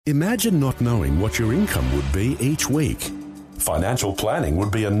Imagine not knowing what your income would be each week. Financial planning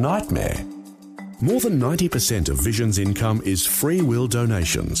would be a nightmare. More than 90% of Vision's income is free will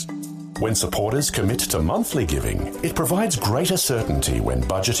donations. When supporters commit to monthly giving, it provides greater certainty when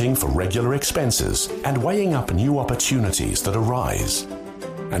budgeting for regular expenses and weighing up new opportunities that arise.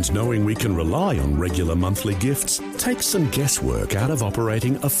 And knowing we can rely on regular monthly gifts takes some guesswork out of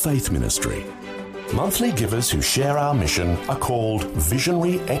operating a faith ministry. Monthly givers who share our mission are called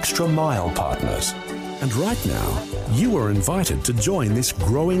Visionary Extra Mile Partners. And right now, you are invited to join this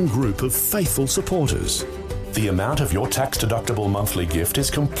growing group of faithful supporters. The amount of your tax-deductible monthly gift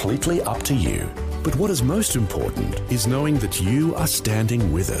is completely up to you. But what is most important is knowing that you are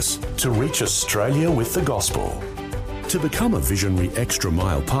standing with us to reach Australia with the gospel. To become a Visionary Extra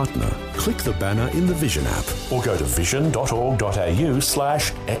Mile partner, click the banner in the Vision app or go to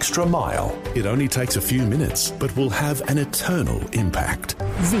vision.org.au/extra mile. It only takes a few minutes, but will have an eternal impact.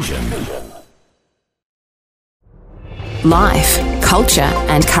 Vision. Life, culture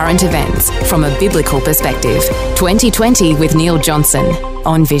and current events from a biblical perspective. 2020 with Neil Johnson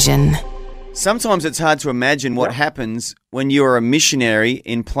on Vision. Sometimes it's hard to imagine what happens when you are a missionary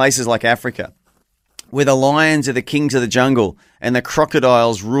in places like Africa, where the lions are the kings of the jungle and the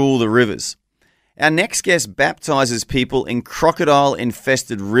crocodiles rule the rivers. Our next guest baptizes people in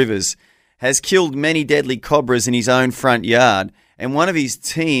crocodile-infested rivers, has killed many deadly cobras in his own front yard, and one of his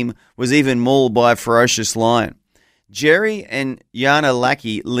team was even mauled by a ferocious lion. Jerry and Yana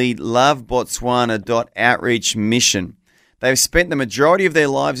Lackey lead Love Botswana Outreach Mission. They've spent the majority of their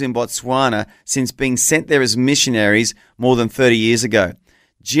lives in Botswana since being sent there as missionaries more than 30 years ago.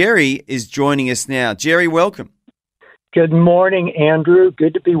 Jerry is joining us now. Jerry, welcome. Good morning, Andrew.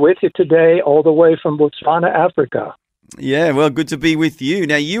 Good to be with you today, all the way from Botswana, Africa. Yeah, well, good to be with you.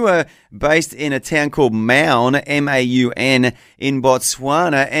 Now, you are based in a town called Maun, M-A-U-N, in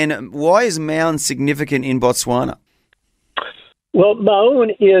Botswana. And why is Maun significant in Botswana? Well,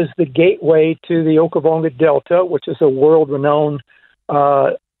 Maun is the gateway to the Okavango Delta, which is a world-renowned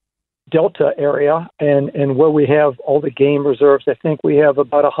Delta area, and where we have all the game reserves. I think we have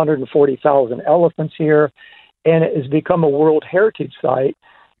about 140,000 elephants here, and it has become a World Heritage Site,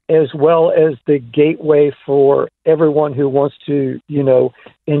 as well as the gateway for everyone who wants to,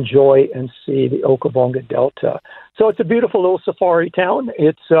 enjoy and see the Okavango Delta. So it's a beautiful little safari town.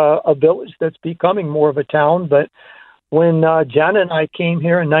 It's a village that's becoming more of a town, but when Jan and I came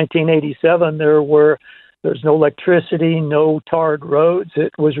here in 1987, there's no electricity, no tarred roads.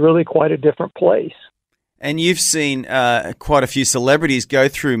 It was really quite a different place. And you've seen quite a few celebrities go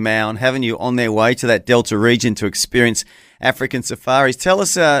through Maun, haven't you, on their way to that Delta region to experience African safaris. Tell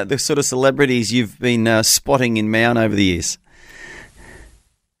us the sort of celebrities you've been spotting in Maun over the years.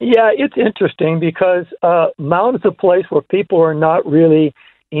 Yeah, it's interesting because Maun is a place where people are not really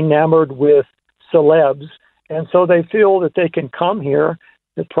enamored with celebs, and so they feel that they can come here,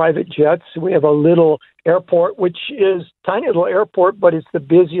 the private jets. We have a little airport, which is a tiny little airport, but it's the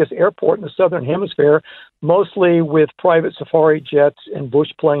busiest airport in the Southern Hemisphere, mostly with private safari jets and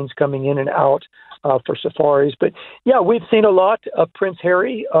bush planes coming in and out for safaris. But yeah, we've seen a lot. Prince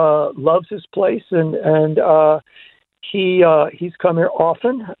Harry loves this place, and he's come here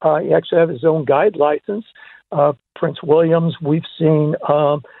often. He actually has his own guide license. Prince Williams, we've seen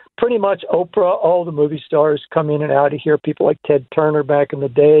pretty much Oprah, all the movie stars come in and out of here. People like Ted Turner back in the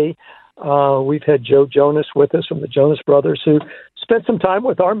day. We've had Joe Jonas with us from the Jonas Brothers, who spent some time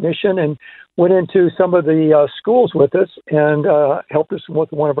with our mission and went into some of the schools with us and helped us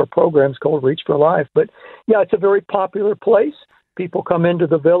with one of our programs called Reach for Life. But yeah, it's a very popular place. People come into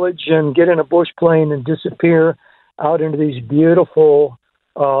the village and get in a bush plane and disappear out into these beautiful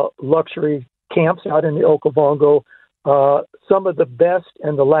luxury camps out in the Okavango. Some of the best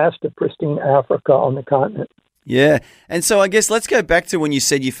and the last of pristine Africa on the continent. Yeah. And so I guess let's go back to when you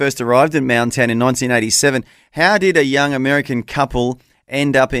said you first arrived in Maun Town in 1987. How did a young American couple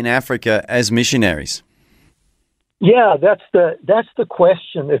end up in Africa as missionaries? Yeah, that's the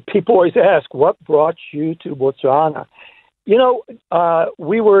question that people always ask. What brought you to Botswana?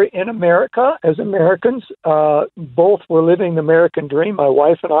 We were in America as Americans. Both were living the American dream, my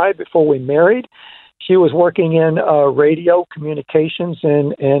wife and I, before we married. She was working in radio communications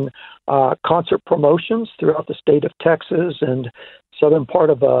and concert promotions throughout the state of Texas and southern part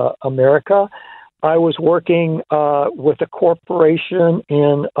of America. I was working with a corporation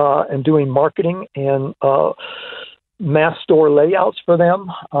and doing marketing and mass store layouts for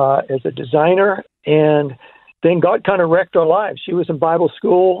them as a designer. And then God kind of wrecked our lives. She was in Bible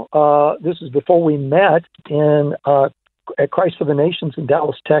school. This is before we met at Christ for the Nations in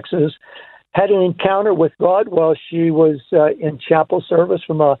Dallas, Texas. had an encounter with God while she was in chapel service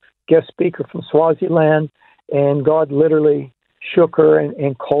from a guest speaker from Swaziland, and God literally shook her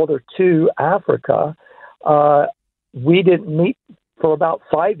and called her to Africa. We didn't meet for about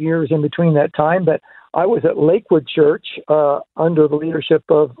 5 years in between that time, but I was at Lakewood Church under the leadership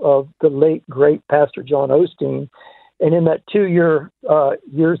of the late, great Pastor John Osteen. And in that 2 years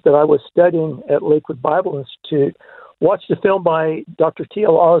that I was studying at Lakewood Bible Institute, watched a film by Dr.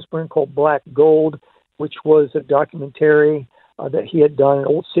 T.L. Osborne called Black Gold, which was a documentary that he had done, an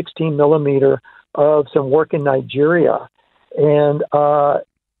old 16 millimeter of some work in Nigeria. And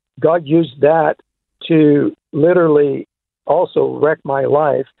God used that to literally also wreck my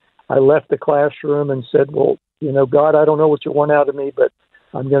life. I left the classroom and said, well, God, I don't know what you want out of me, but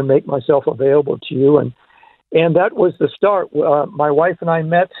I'm going to make myself available to you. And that was the start. My wife and I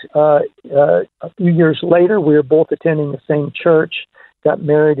met a few years later. We were both attending the same church, got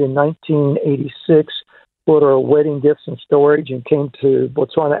married in 1986, put our wedding gifts in storage, and came to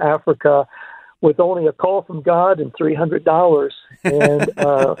Botswana, Africa, with only a call from God and $300.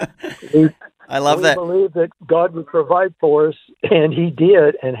 And I love that. We believe that God would provide for us, and He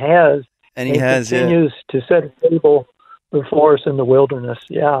did, and has. And He has, continues to set a table before us in the wilderness.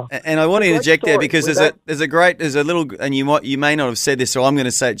 Yeah. And I want to interject there because there's a little, and you may not have said this, so I'm going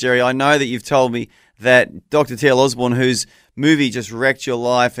to say it, Jerry. I know that you've told me that Dr. T.L. Osborne, whose movie just wrecked your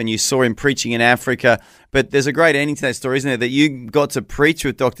life, and you saw him preaching in Africa, but there's a great ending to that story, isn't there? That you got to preach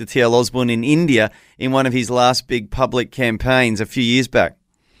with Dr. T.L. Osborne in India in one of his last big public campaigns a few years back.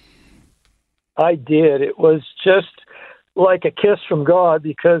 I did. It was just like a kiss from God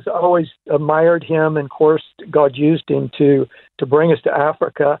because I always admired him, and of course God used him to bring us to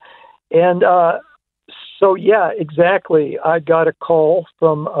Africa. And so, yeah, exactly. I got a call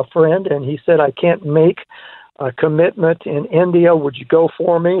from a friend, and he said, I can't make a commitment in India. Would you go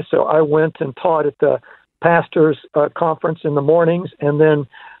for me? So I went and taught at the pastor's conference in the mornings, and then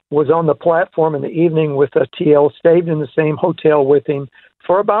was on the platform in the evening with TL, stayed in the same hotel with him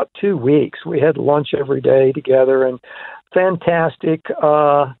for about 2 weeks. We had lunch every day together, and fantastic.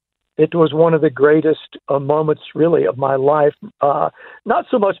 It was one of the greatest moments, really, of my life. Not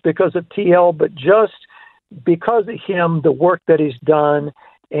so much because of TL, but just because of him, the work that he's done,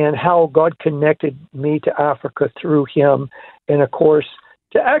 and how God connected me to Africa through him. And, of course,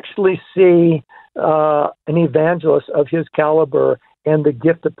 to actually see an evangelist of his caliber and the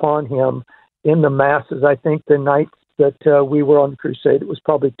gift upon him in the masses. I think the night that we were on the crusade, it was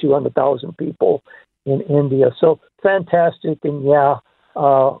probably 200,000 people in India. So fantastic, and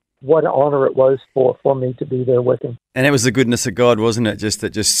what an honor it was for me to be there with him. And it was the goodness of God, wasn't it? That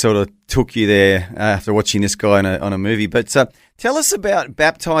just sort of took you there after watching this guy on a movie. But tell us about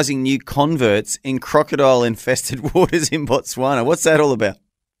baptizing new converts in crocodile-infested waters in Botswana. What's that all about?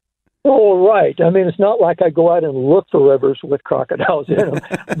 Oh, right. I mean, it's not like I go out and look for rivers with crocodiles in them,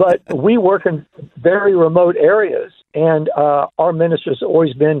 but we work in very remote areas, and our minister's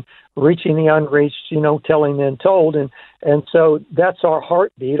always been reaching the unreached, telling the untold, and so that's our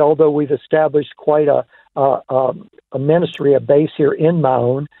heartbeat. Although we've established quite a ministry, a base here in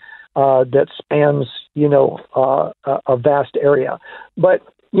Maun that spans, a vast area, but.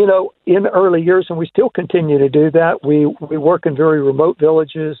 In the early years, and we still continue to do that, we work in very remote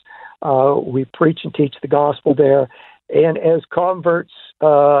villages. We preach and teach the gospel there. And as converts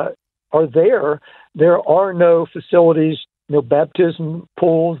are there are no facilities, no baptism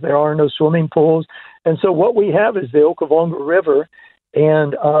pools, there are no swimming pools. And so what we have is the Okavango River.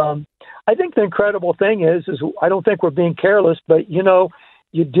 And I think the incredible thing is I don't think we're being careless, but,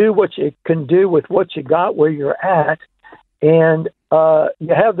 you do what you can do with what you got where you're at. And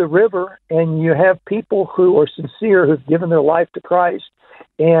you have the river, and you have people who are sincere, who've given their life to Christ,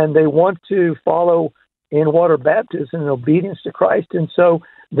 and they want to follow in water baptism in obedience to Christ. And so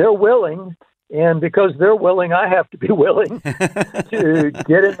they're willing, and because they're willing, I have to be willing to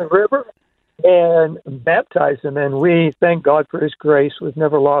get in the river and baptize them. And we thank God for His grace. We've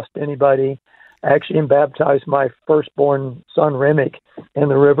never lost anybody. I actually baptized my firstborn son, Remick, in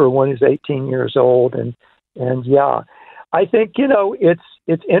the river when he was 18 years old. And I think,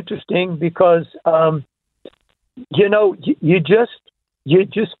 it's interesting because, you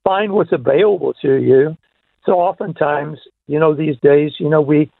just find what's available to you. So oftentimes, these days,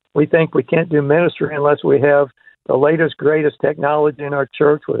 we think we can't do ministry unless we have the latest, greatest technology in our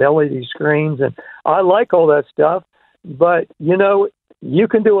church with LED screens. And I like all that stuff, but, you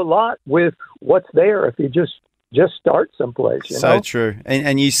can do a lot with what's there if you just just start someplace. You So know? true.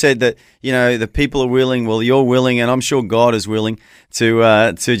 And you said that, the people are willing. Well, you're willing, and I'm sure God is willing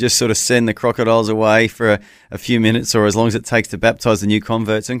to just sort of send the crocodiles away for a few minutes or as long as it takes to baptize the new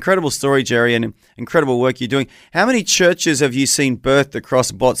converts. Incredible story, Jerry, and incredible work you're doing. How many churches have you seen birthed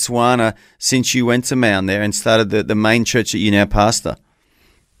across Botswana since you went to Maun there and started the main church that you now pastor?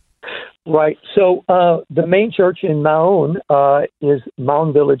 Right. So the main church in Maun is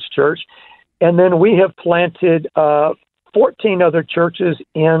Maun Village Church. And then we have planted 14 other churches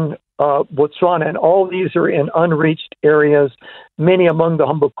in Botswana, and all these are in unreached areas, many among the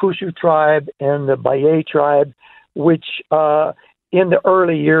Humbakushu tribe and the Baye tribe, which in the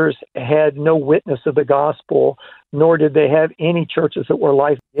early years had no witness of the gospel, nor did they have any churches that were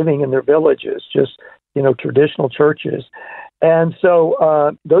life-giving in their villages, just, traditional churches. And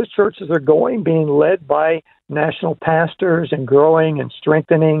so those churches are being led by national pastors and growing and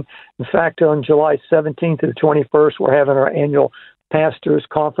strengthening. In fact, on July 17th to the 21st, we're having our annual pastors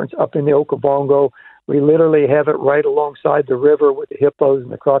conference up in the Okavango. We literally have it right alongside the river with the hippos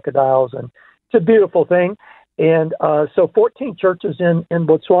and the crocodiles, and it's a beautiful thing. And so 14 churches in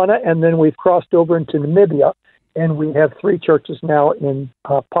Botswana, and then we've crossed over into Namibia, and we have 3 churches now in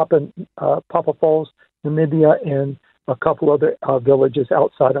Papa Falls, Namibia, and a couple other villages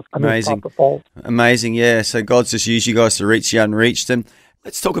outside of Papa Falls. Amazing, yeah. So God's just used you guys to reach the unreached. And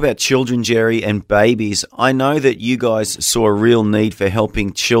let's talk about children, Jerry, and babies. I know that you guys saw a real need for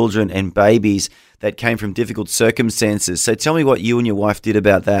helping children and babies that came from difficult circumstances. So tell me what you and your wife did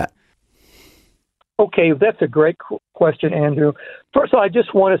about that. Okay, that's a great question, Andrew. First of all, I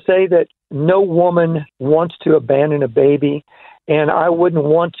just want to say that no woman wants to abandon a baby, and I wouldn't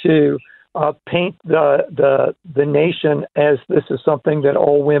want to paint the nation as this is something that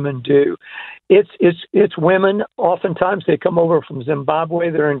all women do. It's women. Oftentimes they come over from Zimbabwe.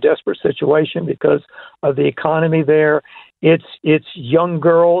 They're in desperate situation because of the economy there. It's young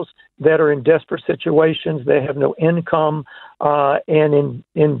girls that are in desperate situations. They have no income, and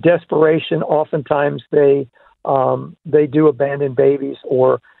in desperation, oftentimes they do abandon babies.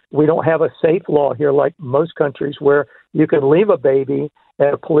 Or we don't have a safe law here like most countries where you can leave a baby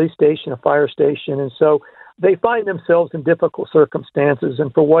at a police station, a fire station, and so they find themselves in difficult circumstances.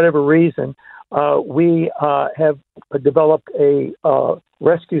 And for whatever reason, we have developed a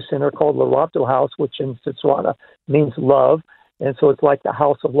rescue center called Lerato House, which in Setswana means love, and so it's like the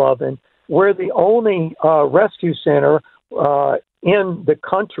house of love. And we're the only rescue center in the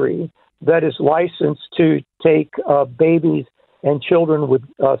country that is licensed to take babies and children with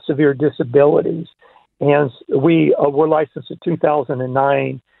severe disabilities. And we were licensed in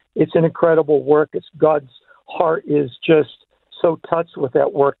 2009. It's an incredible work. God's heart is just so touched with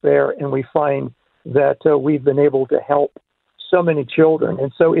that work there, and we find that we've been able to help so many children.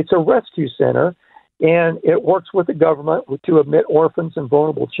 And so it's a rescue center, and it works with the government to admit orphans and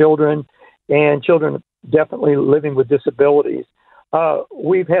vulnerable children and children definitely living with disabilities.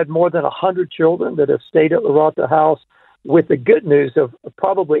 We've had more than 100 children that have stayed at Lerato House, with the good news of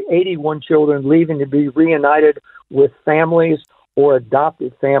probably 81 children leaving to be reunited with families or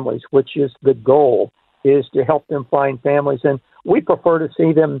adopted families, which is the goal, is to help them find families. And we prefer to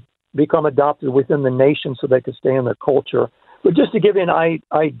see them become adopted within the nation so they can stay in their culture. But just to give you an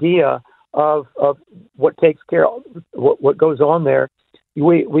idea of what takes care of what goes on there,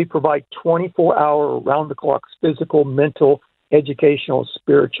 we provide 24-hour, around-the-clock physical, mental, educational,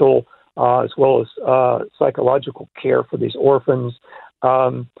 spiritual, as well as psychological care for these orphans.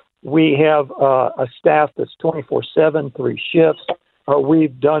 We have a staff that's 24/7, 3 shifts.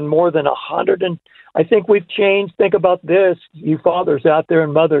 We've done more than 100, and I think we've changed. Think about this, you fathers out there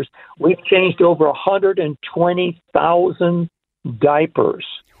and mothers. We've changed over 120,000 diapers.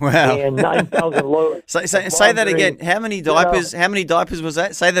 Wow! And 9,000 loads. Say that again. How many diapers? How many diapers was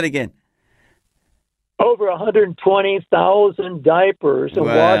that? Say that again. Over 120,000 diapers and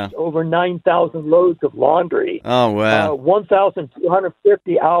washed over 9,000 loads of laundry. Oh, wow.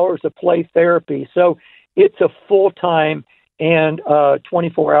 1,250 hours of play therapy. So it's a full-time and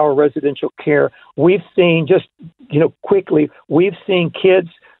 24-hour residential care. We've seen, just, quickly, we've seen kids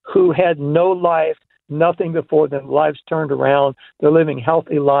who had no life, nothing before them, lives turned around. They're living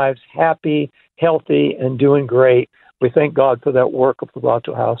healthy lives, happy, healthy, and doing great. We thank God for that work of the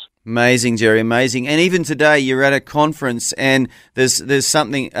Lerato House. Amazing, Jerry, amazing. And even today, you're at a conference, and there's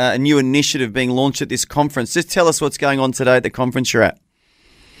something, a new initiative being launched at this conference. Just tell us what's going on today at the conference you're at.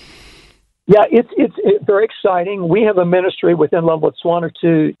 Yeah, it's very exciting. We have a ministry within Botswana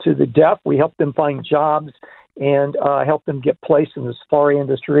to the deaf. We help them find jobs and help them get placed in the safari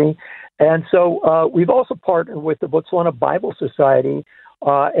industry. And so we've also partnered with the Botswana Bible Society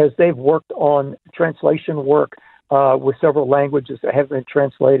as they've worked on translation work with several languages that have been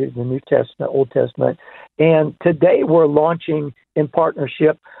translated in the New Testament, Old Testament. And today we're launching in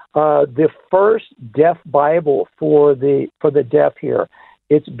partnership the first deaf Bible for the deaf here.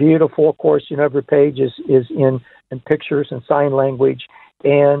 It's beautiful. Of course, every page is in pictures and sign language.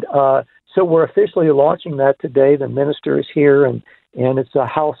 And so we're officially launching that today. The minister is here, and it's a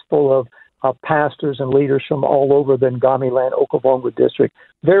house full of pastors and leaders from all over the Ngamiland, Okavango district.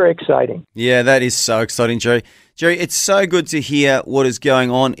 Very exciting. Yeah, that is so exciting, Jerry. Jerry, it's so good to hear what is going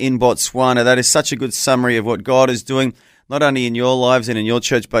on in Botswana. That is such a good summary of what God is doing, not only in your lives and in your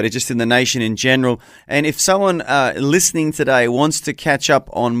church, but just in the nation in general. And if someone listening today wants to catch up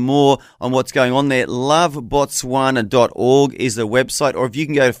on more on what's going on there, lovebotswana.org is the website. Or if you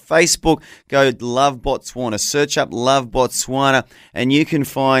can go to Facebook, go Love Botswana, search up Love Botswana, and you can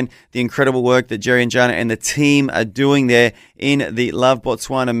find the incredible work that Jerry and Jana and the team are doing there in the Love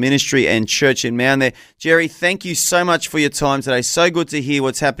Botswana ministry and church in Mount there. Jerry, thank you so much for your time today. So good to hear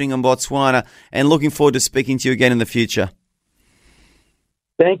what's happening in Botswana, and looking forward to speaking to you again in the future.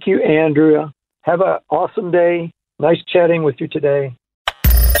 Thank you, Andrea. Have an awesome day. Nice chatting with you today.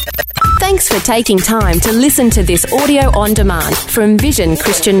 Thanks for taking time to listen to this audio on demand from Vision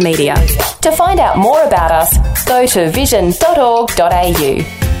Christian Media. To find out more about us, go to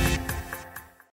vision.org.au.